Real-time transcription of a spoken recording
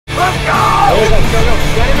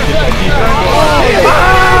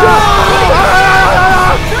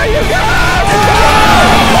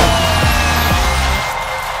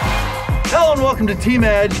Hello and welcome to Team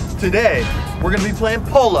Edge. Today, we're gonna be playing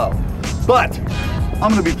polo, but I'm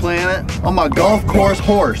gonna be playing it on my golf course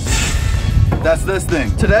horse. That's this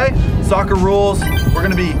thing. Today, soccer rules. We're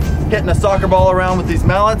gonna be hitting a soccer ball around with these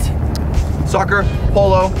mallets. Soccer,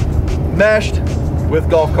 polo, meshed with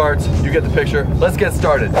golf carts. You get the picture. Let's get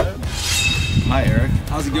started. Hi, Eric.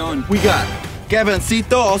 How's it going? We got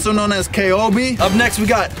Gavincito, also known as Kobe. Up next, we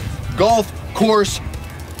got golf course.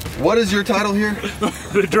 What is your title here?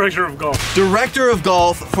 The Director of Golf. Director of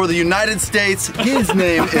Golf for the United States. His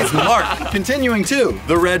name is Mark. Continuing to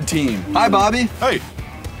the red team. Hi, Bobby. Hey.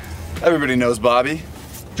 Everybody knows Bobby.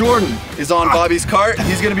 Jordan is on Bobby's cart.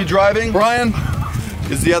 He's gonna be driving. Brian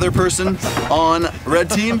is the other person on red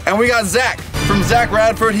team. And we got Zach from Zach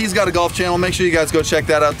Radford. He's got a golf channel. Make sure you guys go check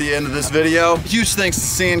that out at the end of this video. Huge thanks to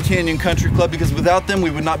Sand Canyon Country Club, because without them, we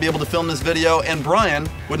would not be able to film this video, and Brian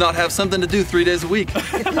would not have something to do 3 days a week.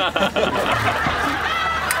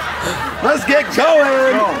 Let's get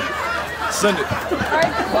going. Go. Send it.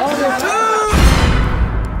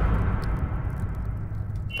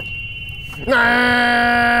 Let's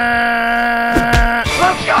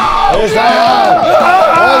go! Let's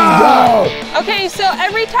go! Okay, so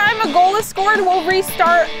every time a goal is scored, we'll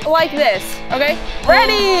restart like this, okay?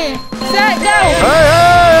 Ready, set, go! Hey,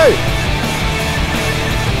 hey!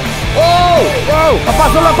 Oh! Whoa!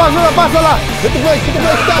 Pásala, pásala, pásala! Hit the brakes,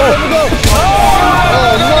 stop, let me go!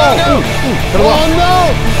 Oh, no! Oh, no!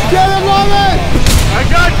 Get him, Bobby! I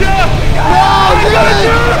got you! No, get it!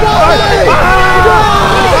 Bobby! No!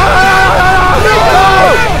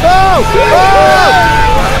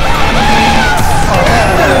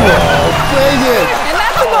 Dang it! And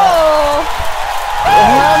that's a goal!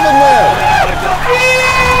 What happened there?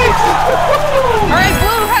 All right,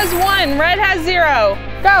 blue has 1, red has 0.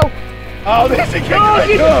 Go! Oh, this is kicking it.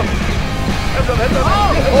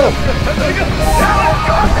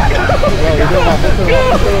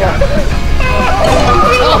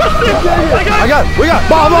 I got it! We got it!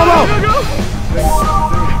 Ball!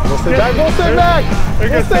 Go stay back! Go stay back!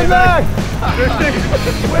 Go stay back! I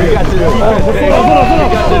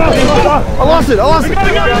lost it! Hey, right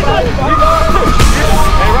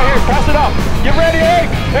here, pass it up. Get ready, Eric!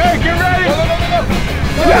 Eric, get ready!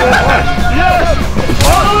 Yes! Yes!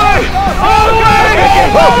 All the way! All the way!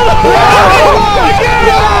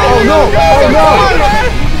 Oh no! Oh no!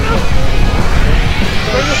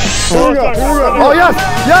 Here we go! Oh yes!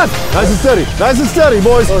 Yes! Nice and steady! Nice and steady,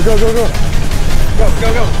 boys! Go! Go.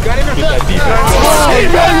 Got him in front. Defense!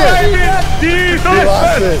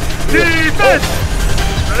 Defense!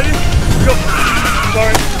 Ready? Go.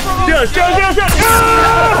 Sorry. Yes!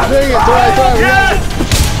 Dang it! Try. Yes!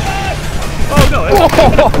 Oh no!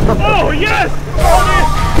 Oh yes!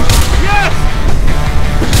 Yes!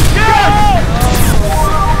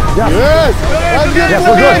 Yes! Let's get it!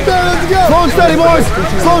 Let's go! Slow and steady, boys!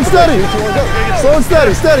 Slow and steady! Slow and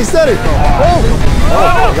steady! Steady! Oh! I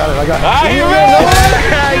got it! Ah, you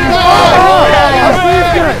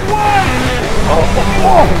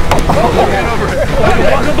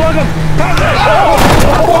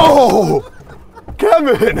Oh!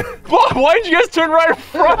 Kevin! Bob, why did you guys turn right in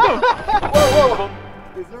front of him? Whoa.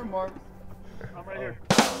 Is there marks? I'm right here.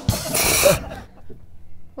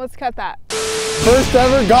 Let's cut that. First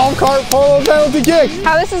ever golf cart polo penalty kick!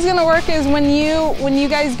 How this is gonna work is when you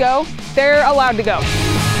guys go, they're allowed to go.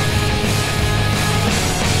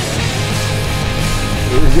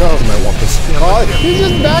 Here we go. I want this. Oh, he's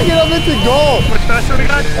just backing up into goal. How much faster we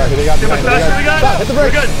got? Hit the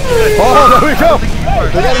brake. We're good. Oh, there we go.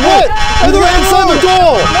 They got him hit. They're right inside the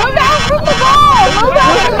goal. Move out from the ball! Move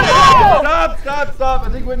out from the ball! Stop.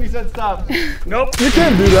 I think Whitney said stop. Nope. You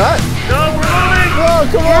can't do that. No, we're moving. Oh,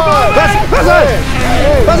 come on. Pass it.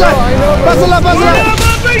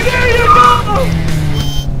 There you go.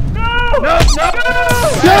 No.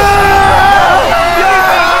 Yeah!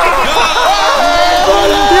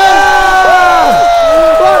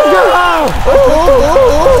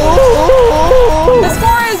 The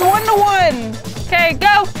score is 1-1. Okay,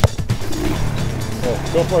 go.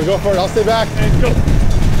 Go for it. I'll stay back. Hey, go.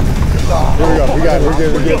 Here we go. We got it. We're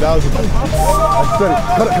good. That was steady.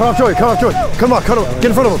 Come on, Joey. Come on, cut him. Get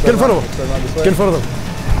in front of him. We're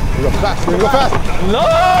gonna go fast. No!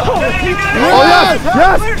 Oh, yes!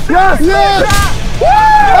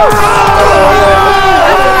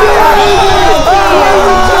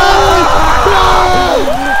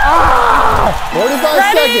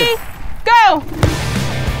 Ready? Go!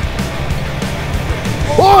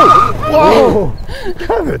 Whoa!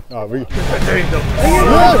 Kevin! There you go.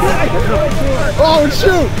 Yes! Oh,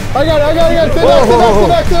 shoot! I got it. Stay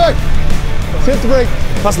back. Hit the brake.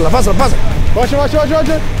 Pásala. Watch it.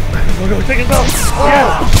 We're going to take it down.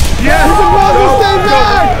 Yes. He's supposed to stay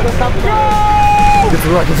back. Go. Get to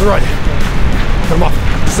the right. Cut him off.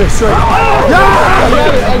 Stay straight. Yeah!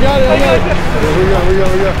 I got it. Here we go. Go,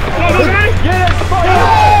 ready? Get it.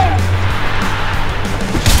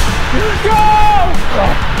 Go.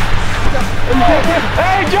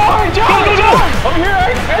 Hey, John. Go. Over here,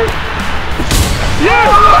 hey. Yes!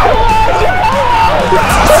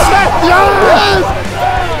 Yes!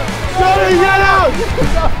 Johnny, get out!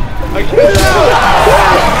 I can't get out!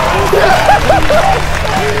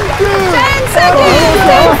 10 seconds!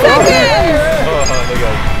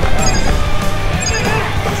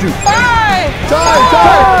 5! Time!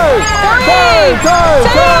 3! 2!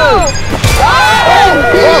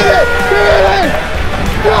 Hit it!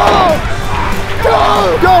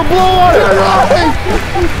 Go, blow on it!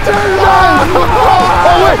 Turn right!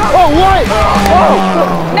 Oh, wait!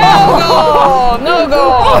 No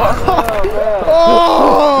goal!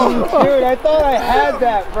 Oh! Dude, I thought I had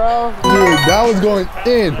that, bro. Dude, that was going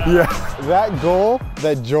in. Yeah. That goal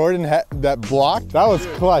that Jordan had, that block, that was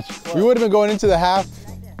clutch. We would have been going into the half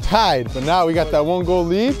tied, but now we got that 1-goal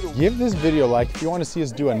lead. Give this video a like if you want to see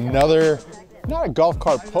us do another, not a golf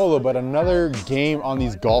cart polo, but another game on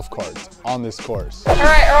these golf carts on this course. All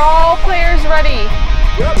right, are all players ready?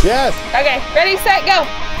 Yes. Okay, ready, set, go.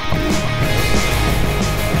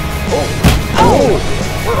 Oh,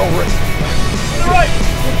 we're over it. Right.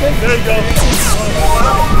 There you go.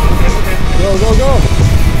 Go.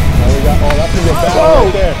 Now we got, that's gonna be a battle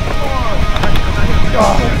right there.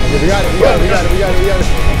 Okay, we got it.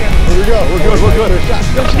 Here we go. We're good. First shot.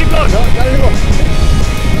 Keep going. No, got it.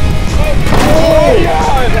 Oh,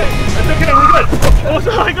 yeah. That's okay, we're good. Oh, so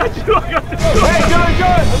I got you. Hey,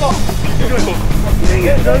 good. Come on. Dang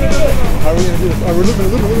it. No. How are we gonna do this? We're looping.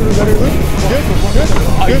 Good.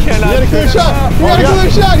 I cannot. We got a clear shot.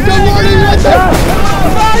 Good morning, right there.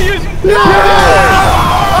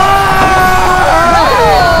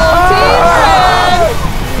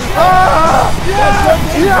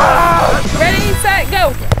 Ready, set,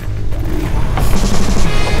 go.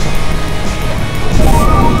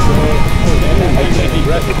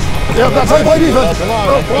 Yep, that's how you play defense. Come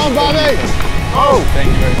on, Bobby. Oh. Thank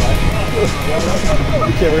you very much.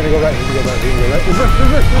 Okay, we're gonna go right. Reverse.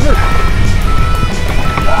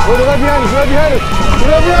 Oh, they're right behind us.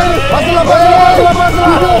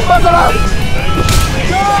 Pásala.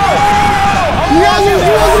 Yeah, you're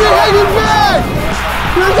supposed to be hanging back.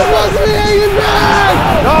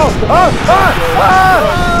 No.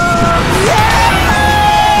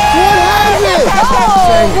 What happened?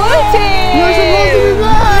 Oh, blue team. You're supposed to be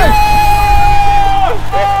back.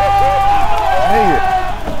 Dang it.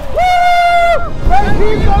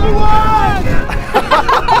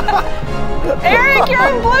 Eric, you're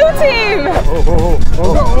in blue team. Oh,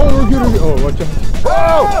 we're good. Oh, watch out.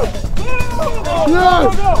 Yes.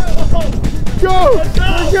 Go.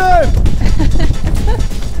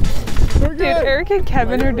 We're good. Dude, Eric and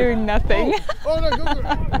Kevin are doing nothing. Oh, no, go.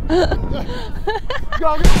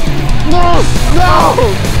 No.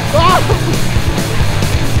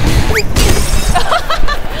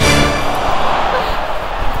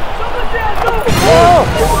 Oh,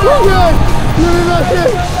 we're good. Give me back in.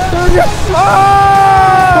 There we go.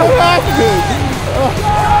 Oh, that's it.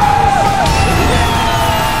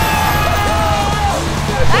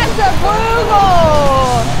 That's a blue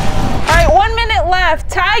goal. All right, 1 minute left.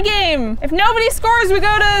 Tie game. If nobody scores, we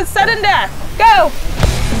go to sudden death. Go.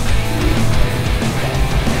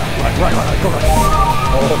 Right. Go right.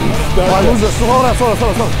 Oh, lose it. Slow down. Go.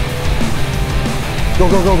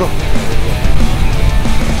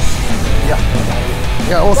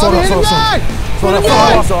 Yeah, slow down. Oh,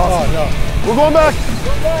 no. We're going back.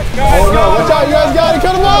 Oh, no. Watch out. You guys got it.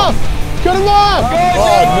 Cut him off. Oh, no.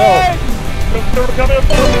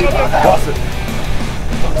 Lost it.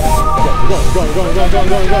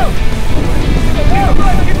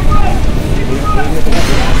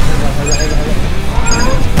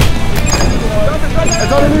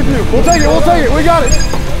 It's underneath you. We'll take it. We got it.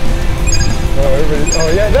 Oh,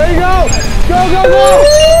 yeah. There you go. Go.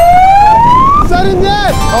 Sudden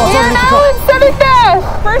death. We are now in sudden death.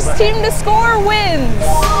 First team to score wins.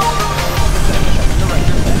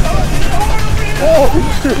 Oh,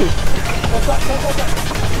 shoot.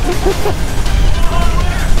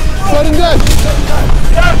 Sudden death.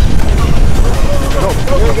 Go.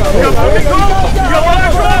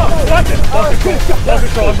 Watch it. Lost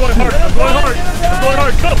control. I'm going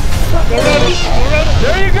hard. Go.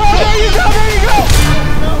 There you go.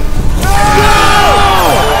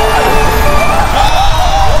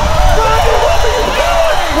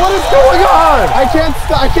 going on? I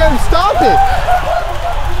can't stop it.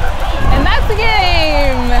 And that's the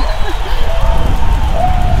game.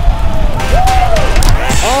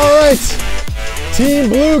 All right. Team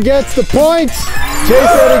Blue gets the points.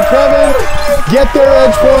 Jason and Kevin get their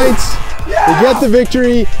edge points. They get the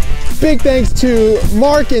victory. Big thanks to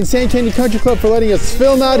Mark and Sand Canyon Country Club for letting us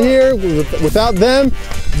film out here. Without them,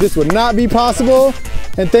 this would not be possible.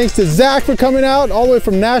 And thanks to Zach for coming out all the way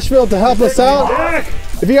from Nashville to help us out.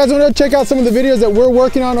 If you guys want to check out some of the videos that we're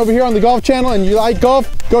working on over here on the golf channel and you like golf,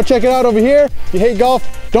 go check it out over here. If you hate golf,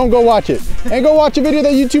 don't go watch it. And go watch a video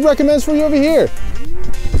that YouTube recommends for you over here.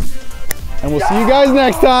 And we'll see you guys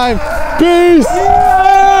next time. Peace!